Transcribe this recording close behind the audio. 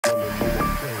Ain't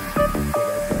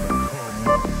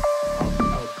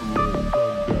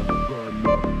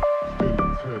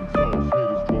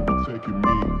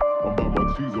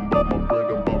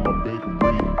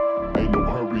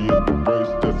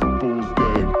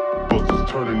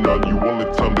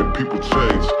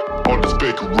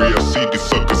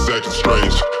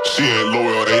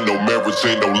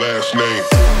no last name.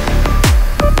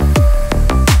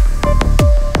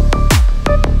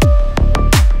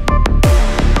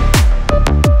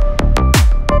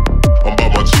 I'm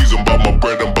about my cheese, I'm about my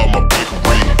bread, I'm about my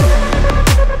bakery.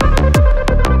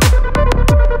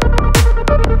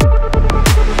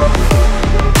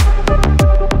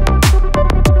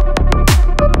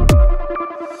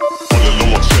 Running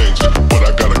low on change, but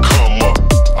I gotta come up.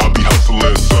 I'll be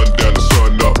hustling sundown to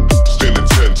sun up. Standing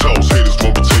 10 toes, haters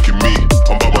won't be taking me.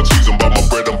 I'm about my cheese, I'm about my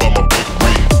bread, I'm about my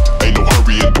bakery. Ain't no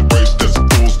hurry in the race, that's a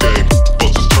fool's game.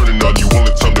 Busters turning on you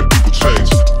only time that people change.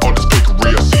 On this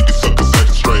bakery, I see these suckers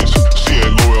acting strange. She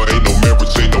ain't loyal, ain't no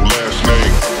marriage, ain't no last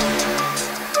name.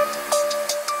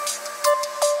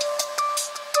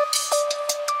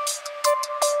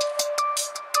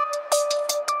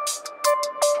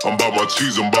 I'm about my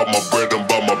cheese, I'm about my bread, I'm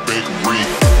about my bakery.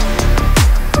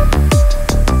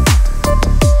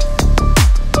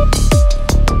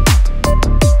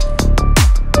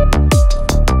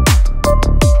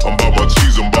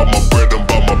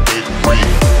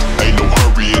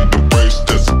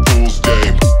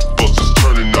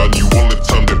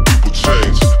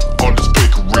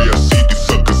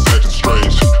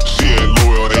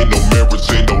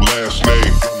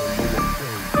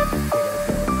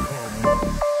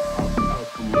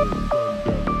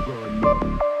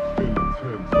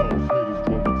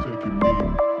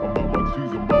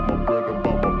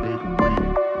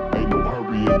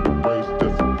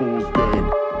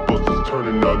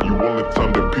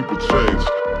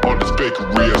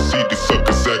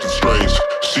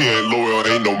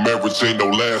 Ain't no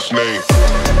last name.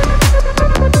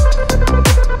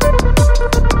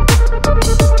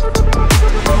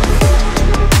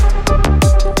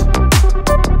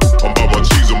 I'm about my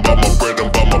cheese, I'm about my bread, I'm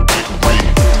about my bakery.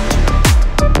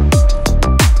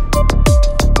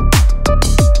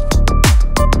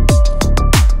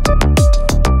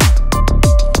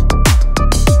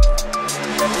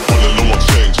 Running low on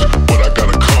change, but I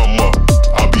gotta come up.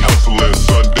 I'll be hustling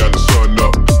sundown to sun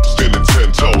up. Standing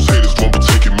 10 toes, haters won't be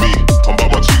taking me. I'm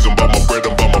about my cheese, I'm about my bread,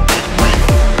 I'm about my bakery.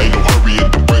 Ain't no hurry in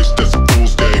the race, that's a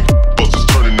fool's game. Busters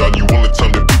turning on you only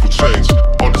time that people change.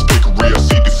 On this bakery, I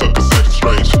see these suckers acting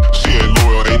strange. She ain't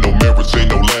loyal, ain't no marriage, ain't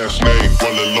no last name.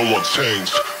 Running low on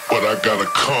change, but I gotta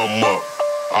come up.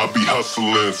 I'll be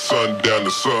hustling sundown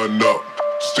to sun up.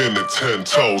 Standing 10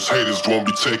 toes, haters won't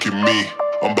be taking me.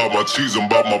 I'm about my cheese, I'm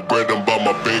about my bread, I'm about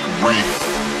my bakery.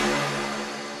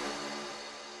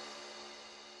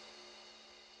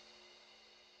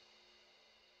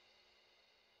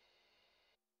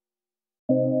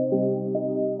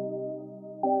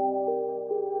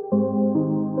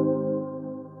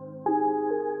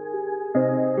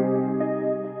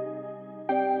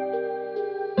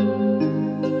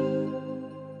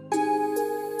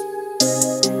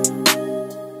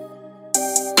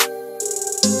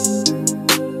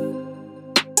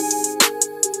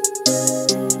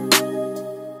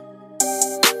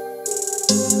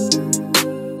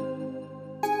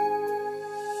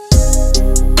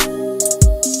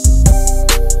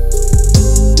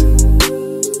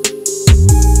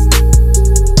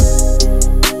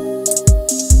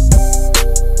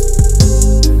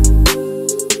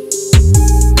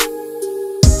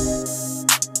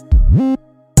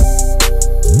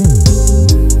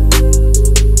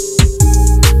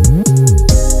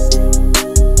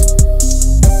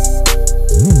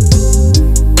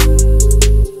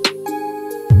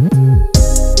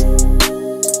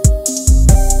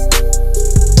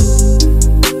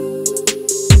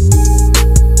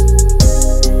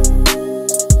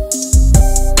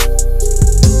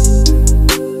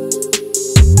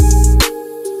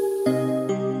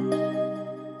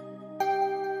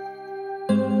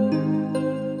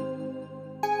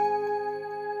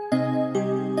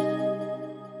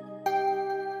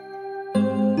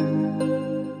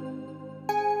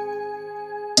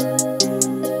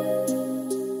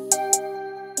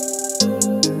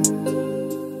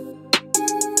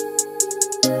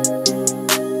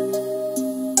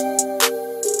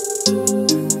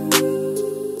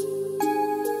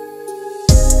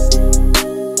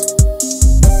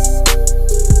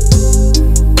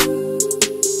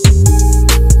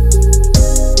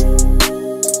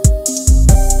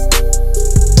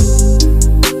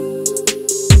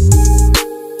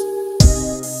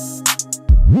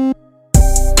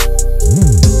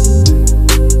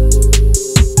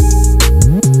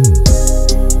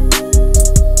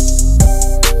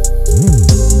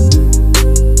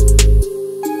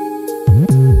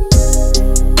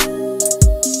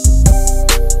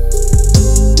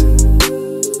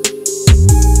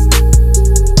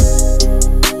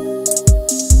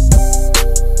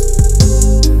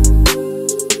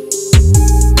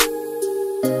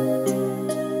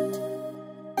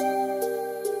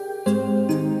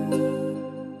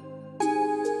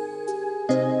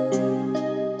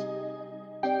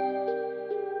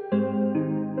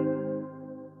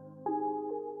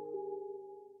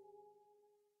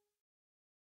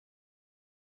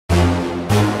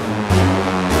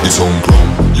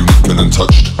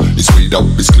 It's weighed up,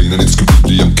 it's clean and it's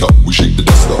completely uncut. We shake the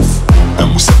dust off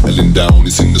and we're settling down.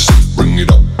 It's in the safe, bring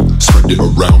it up, spread it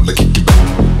around like kick it back.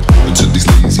 Until these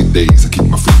lazy days, I keep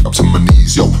my feet up to my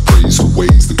knees. Yo, praise the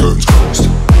ways, the curtains closed,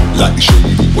 like the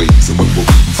shady ways. And when we're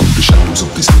reading through the shadows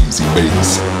of this lazy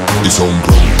maze, it's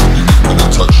homegrown, unique and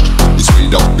untouched. It's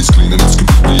weighed up, it's clean and it's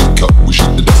completely uncut. We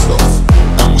shake the dust off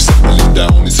and we're settling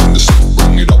down. It's in the safe,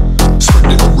 bring it up,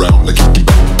 spread it around like kick it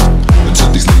back.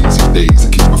 Until these lazy days, I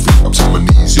keep my feet up to my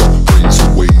knees. Yo, praise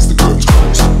the ways, the curtains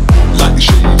closed, like the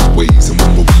shady ways. And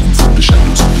when we're reading through the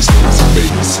shadows of this lazy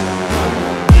maze,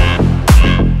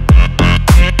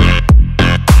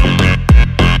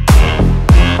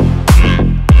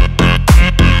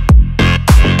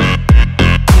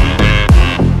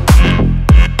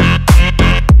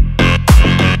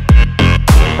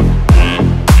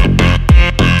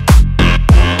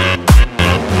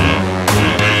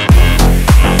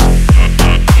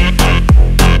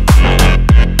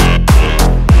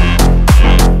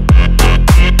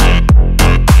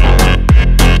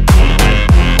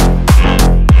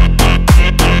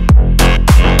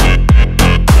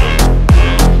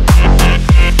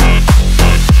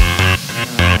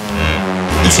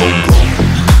 it's homegrown,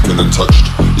 unique and untouched.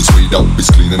 It's weighed up, it's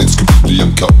clean and it's completely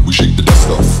uncut. We shake the dust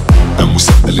off and we're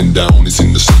settling down. It's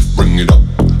in the safe, bring it up,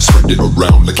 spread it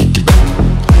around like kick it back.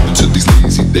 Until these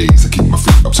lazy days, I keep my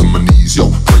feet up to my knees. Yo,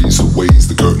 praise the ways,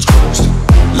 the curtains closed,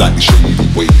 like the shady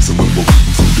ways. And when we're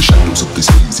reading through the shadows of this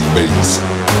lazy maze,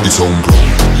 it's homegrown,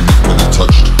 unique and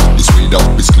untouched. It's weighed up,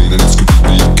 it's clean and it's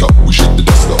completely uncut. We shake the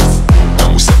dust off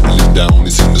and we're settling down.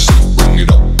 It's in the safe, bring it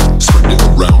up, spread it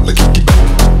around like kick it back.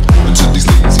 Until these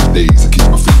lazy days, I keep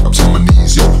my feet up to my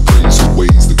knees. Yo, praise the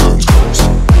ways, the curtains closed,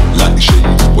 like the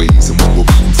shady ways. And when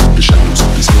we're reading through the shadows of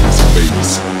this lazy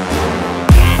maze,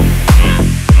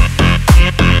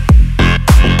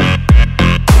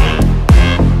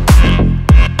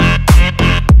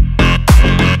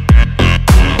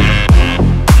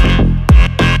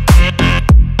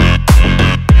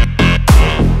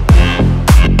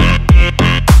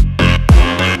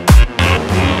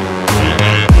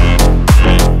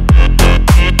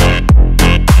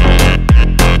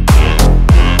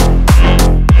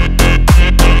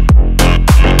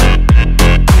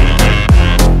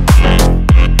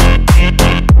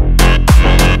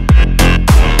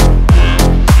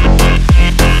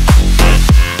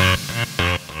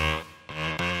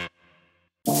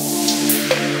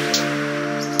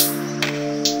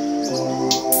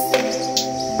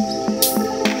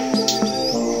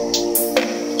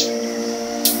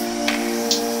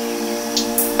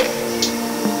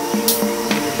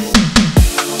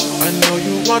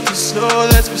 want to know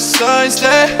that's besides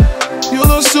that. You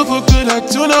look super good, I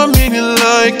do not mean it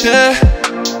like that.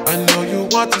 I know you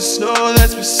want to know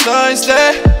that's besides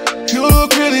that. You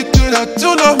look really good, I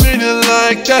do not mean it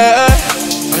like that.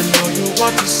 I know you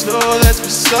want to know that's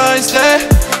besides that.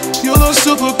 You look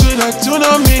super good, I do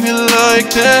not mean it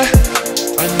like that.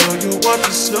 I know you want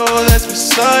to know that's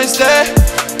besides that.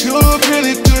 You look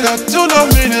really good, I do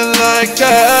not mean it like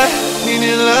that. Mean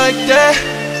it like that.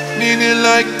 Mean it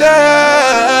like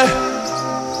that.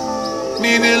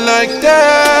 Mean it like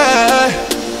that.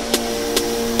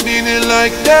 Mean it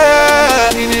like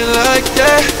that. Mean it like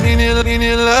that. Mean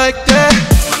it like that.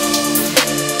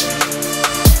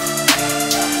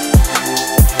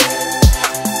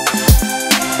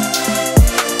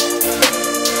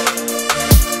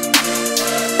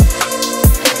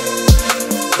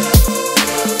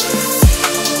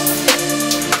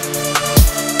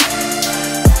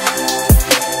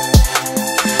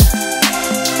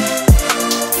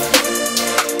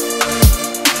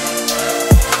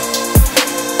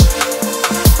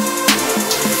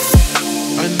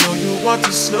 Want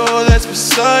to know that's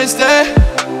besides that.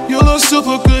 You look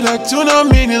super good, I do not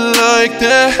mean it like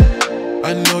that.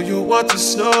 I know you want to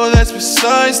know that's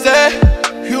besides that.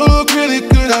 You look really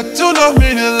good, I do not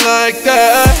mean it like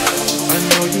that. I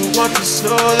know you want to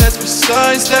know that's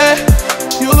besides that.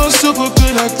 You look super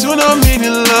good, I do not mean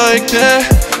it like that.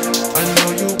 I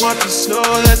know you want to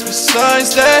know that's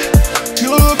besides that.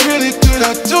 You look really good,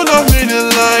 I do not mean it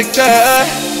like that.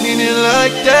 Mean it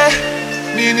like that.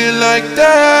 Mean it like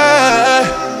that.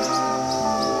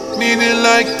 Mean it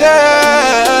like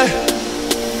that.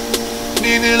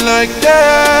 Mean it like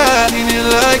that. Mean it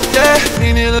like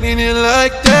that. Mean it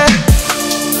like that.